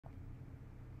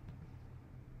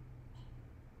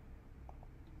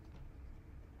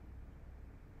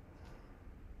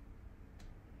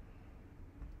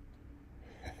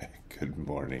Good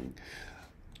morning.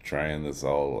 Trying this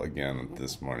all again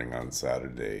this morning on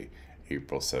Saturday,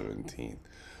 April 17th.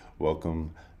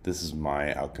 Welcome. This is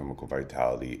my alchemical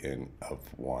vitality in of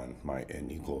one, my n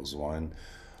equals one.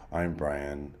 I'm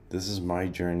Brian. This is my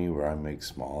journey where I make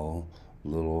small,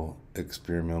 little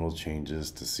experimental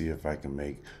changes to see if I can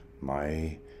make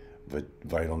my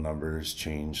vital numbers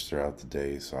change throughout the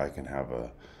day so I can have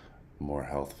a more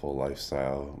healthful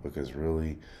lifestyle, because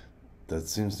really that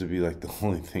seems to be like the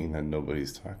only thing that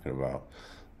nobody's talking about,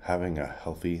 having a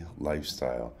healthy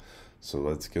lifestyle. So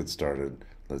let's get started.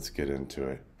 Let's get into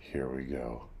it. Here we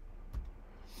go.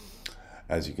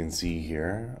 As you can see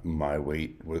here, my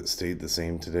weight stayed the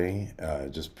same today.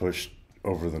 Just pushed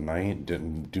over the night.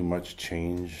 Didn't do much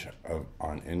change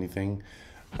on anything.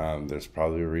 There's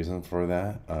probably a reason for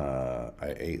that.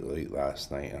 I ate late last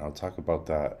night, and I'll talk about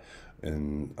that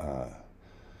in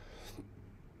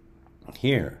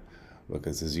here,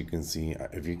 because as you can see,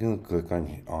 if you can click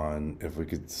on if we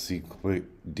could see, click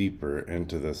deeper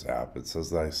into this app, it says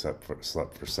that I slept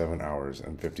for 7 hours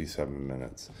and 57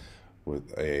 minutes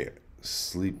with a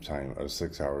sleep time of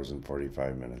 6 hours and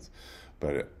 45 minutes.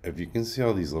 But if you can see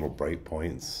all these little bright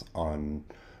points on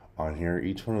here,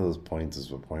 each one of those points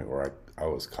is a point where I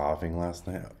was coughing last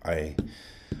night. I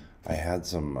had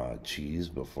some cheese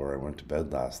before I went to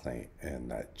bed last night, and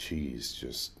that cheese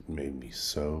just made me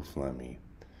so phlegmy,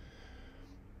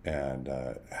 and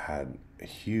had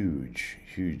huge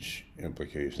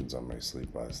implications on my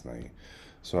sleep last night.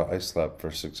 So I slept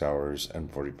for 6 hours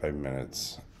and 45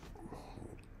 minutes.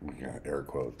 We can air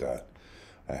quote that.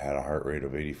 I had a heart rate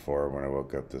of 84 when I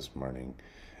woke up this morning,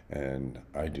 and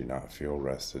I do not feel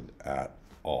rested at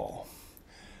all.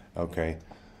 Okay.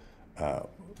 Uh,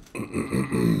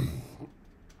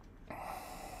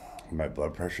 My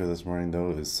blood pressure this morning,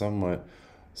 though, is somewhat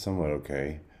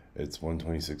okay. It's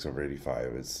 126 over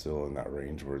 85. It's still in that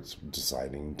range where it's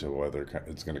deciding to whether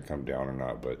it's going to come down or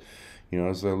not. But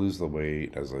as I lose the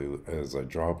weight, as I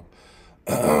drop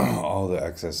all the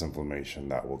excess inflammation,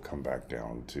 that will come back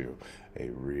down to a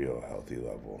real healthy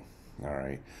level. All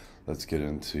right, let's get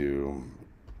into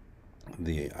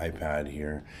the iPad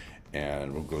here,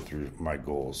 and we'll go through my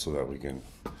goals so that we can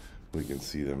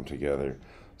see them together.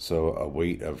 So a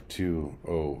weight of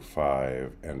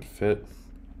 205 and fit.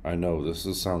 I know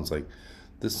sounds like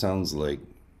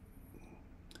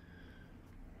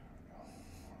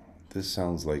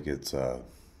it's a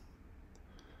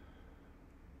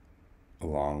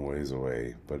long ways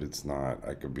away, but it's not.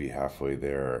 I could be halfway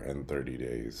there in 30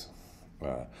 days.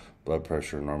 Uh, Blood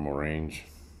pressure normal range.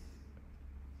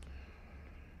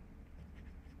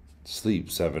 Sleep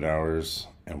 7 hours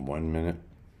and 1 minute.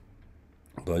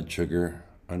 Blood sugar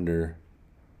under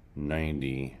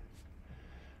 90.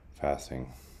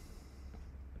 Fasting.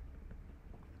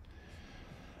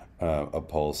 A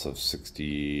pulse of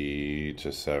 60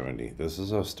 to 70. This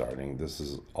is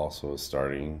also a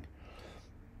starting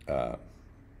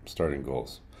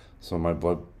goals. So my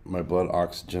blood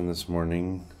oxygen this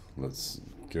morning. Let's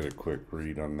get a quick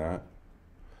read on that.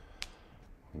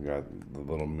 We got the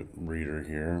little reader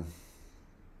here.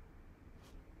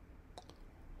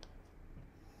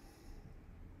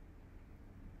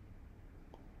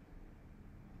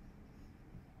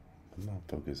 I'm not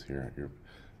focused here.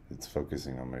 It's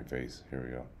focusing on my face. Here we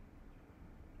go.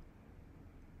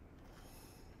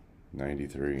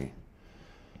 93.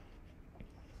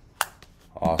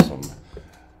 Awesome.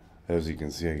 As you can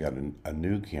see, I got a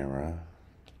new camera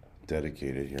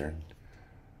dedicated here.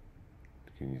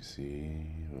 Can you see?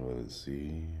 Let's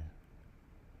see.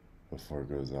 Before it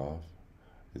goes off,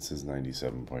 it says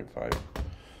 97.5.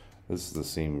 This is the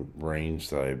same range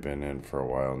that I've been in for a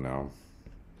while now.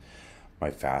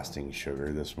 My fasting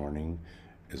sugar this morning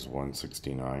is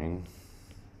 169.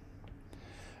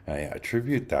 I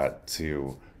attribute that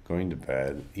to going to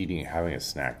bed, having a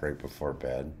snack right before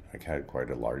bed. I had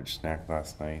quite a large snack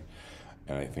last night,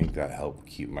 and I think that helped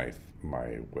keep my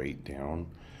weight down.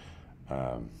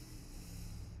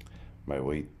 My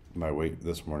weight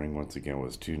this morning once again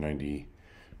was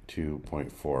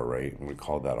 292.4, right? And we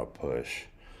called that a push.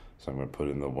 So I'm going to put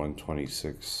in the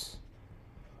 126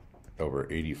 over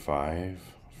 85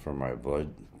 for my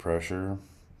blood pressure.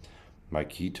 My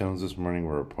ketones this morning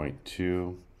were a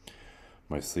 0.2.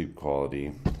 My sleep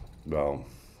quality,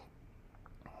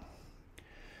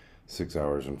 6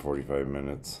 hours and 45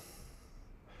 minutes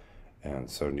and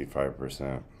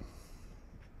 75%.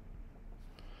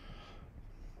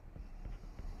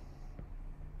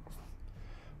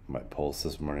 My pulse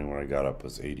this morning when I got up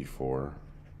was 84.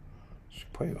 It's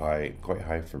quite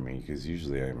high for me, because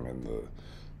usually I'm in the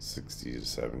 60s to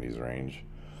 70s range.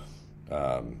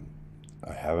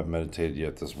 I haven't meditated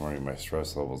yet this morning. My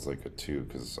stress level's like a 2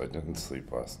 because I didn't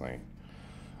sleep last night.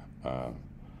 Um,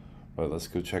 but let's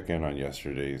go check in on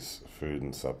yesterday's food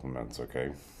and supplements,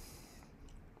 okay?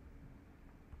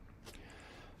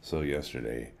 So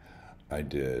yesterday I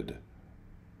did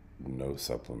no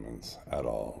supplements at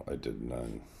all. I did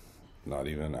none, not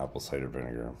even apple cider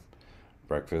vinegar.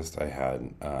 Breakfast I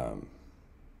had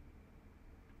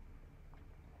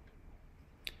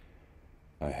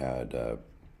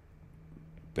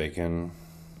bacon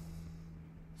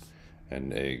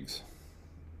and eggs,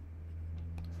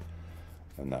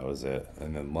 and that was it.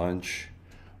 And then lunch,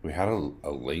 we had a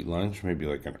late lunch, maybe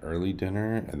like an early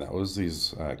dinner, and that was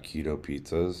these keto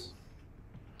pizzas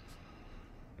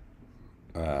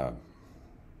uh,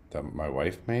 that my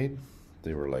wife made.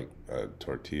 They were like a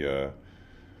tortilla,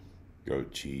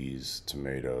 goat cheese,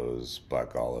 tomatoes,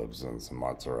 black olives, and some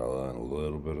mozzarella and a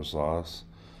little bit of sauce.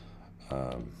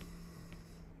 Um,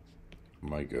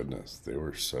 my goodness, they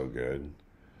were so good.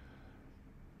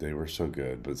 They were so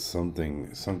good, but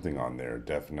something on there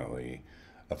definitely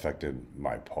affected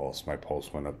my pulse. My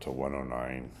pulse went up to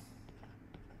 109.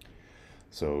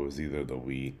 So it was either the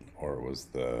wheat or it was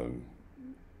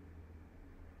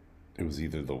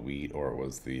either the wheat or it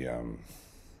was the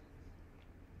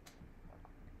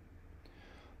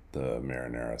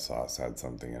marinara sauce had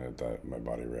something in it that my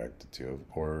body reacted to,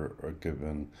 or it could have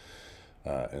been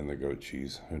in the goat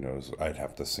cheese. Who knows? I'd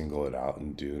have to single it out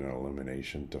and do an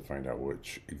elimination to find out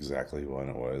which exactly one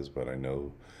it was. But I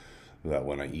know that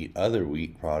when I eat other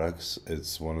wheat products,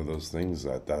 it's one of those things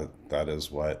that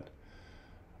is what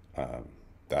um,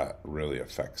 that really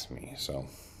affects me. So,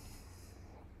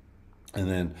 and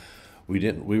then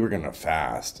we were gonna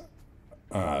fast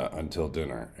until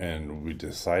dinner, and we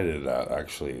decided that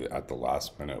actually at the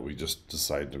last minute we just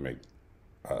decided to make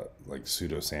like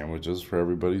pseudo sandwiches for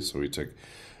everybody. So we took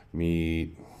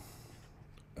meat,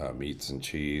 meats and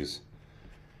cheese,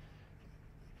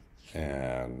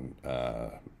 and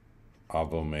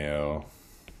avo mayo,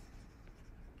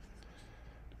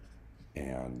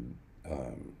 and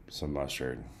some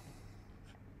mustard,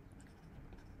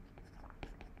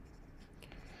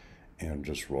 and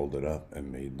just rolled it up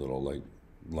and made little like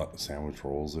sandwich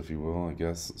rolls, if you will, I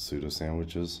guess, pseudo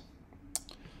sandwiches.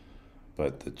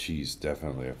 But the cheese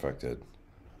definitely affected.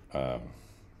 Um,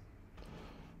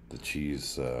 the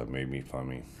cheese made me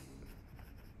funny,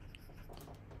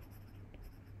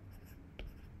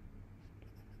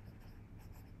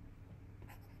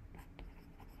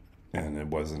 and it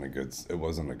wasn't a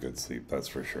good sleep. That's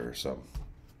for sure. So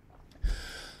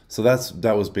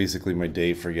that was basically my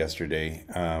day for yesterday.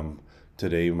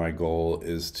 Today my goal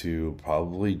is to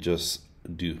probably just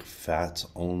do fats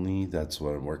only. That's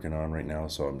what I'm working on right now.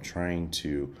 So I'm trying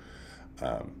to.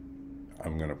 Um,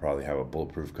 I'm gonna probably have a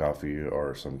bulletproof coffee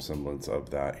or some semblance of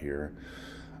that here,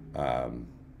 um,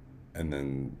 and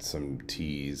then some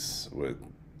teas with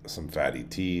some fatty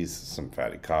teas, some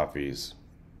fatty coffees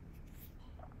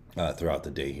throughout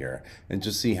the day here, and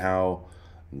just see how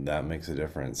that makes a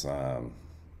difference.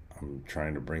 I'm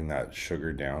trying to bring that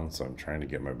sugar down, so I'm trying to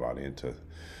get my body into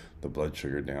the blood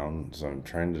sugar down. So I'm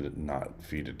trying to not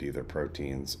feed it either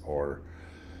proteins or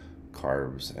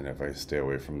carbs. And if I stay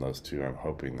away from those two, I'm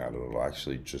hoping that it'll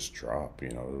actually just drop.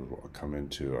 It'll come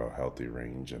into a healthy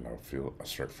range, and I'll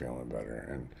start feeling better.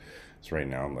 And so right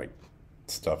now I'm like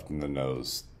stuffed in the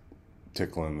nose,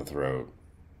 tickle in the throat.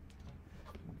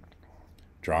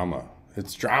 Drama.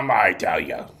 It's drama, I tell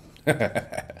you.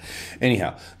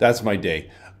 Anyhow, that's my day.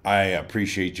 I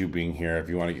appreciate you being here. If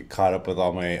you want to get caught up with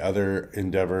all my other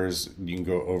endeavors, you can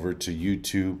go over to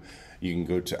YouTube. You can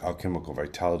go to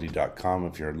alchemicalvitality.com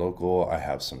if you're local. I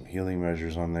have some healing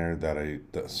measures on there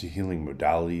the healing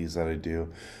modalities that I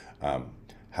do. Um,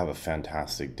 have a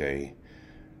fantastic day.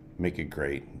 Make it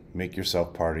great. Make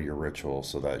yourself part of your ritual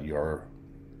so that you're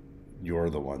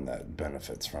the one that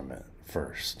benefits from it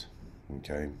first.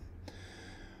 Okay?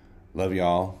 Love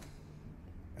y'all,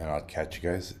 and I'll catch you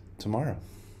guys tomorrow.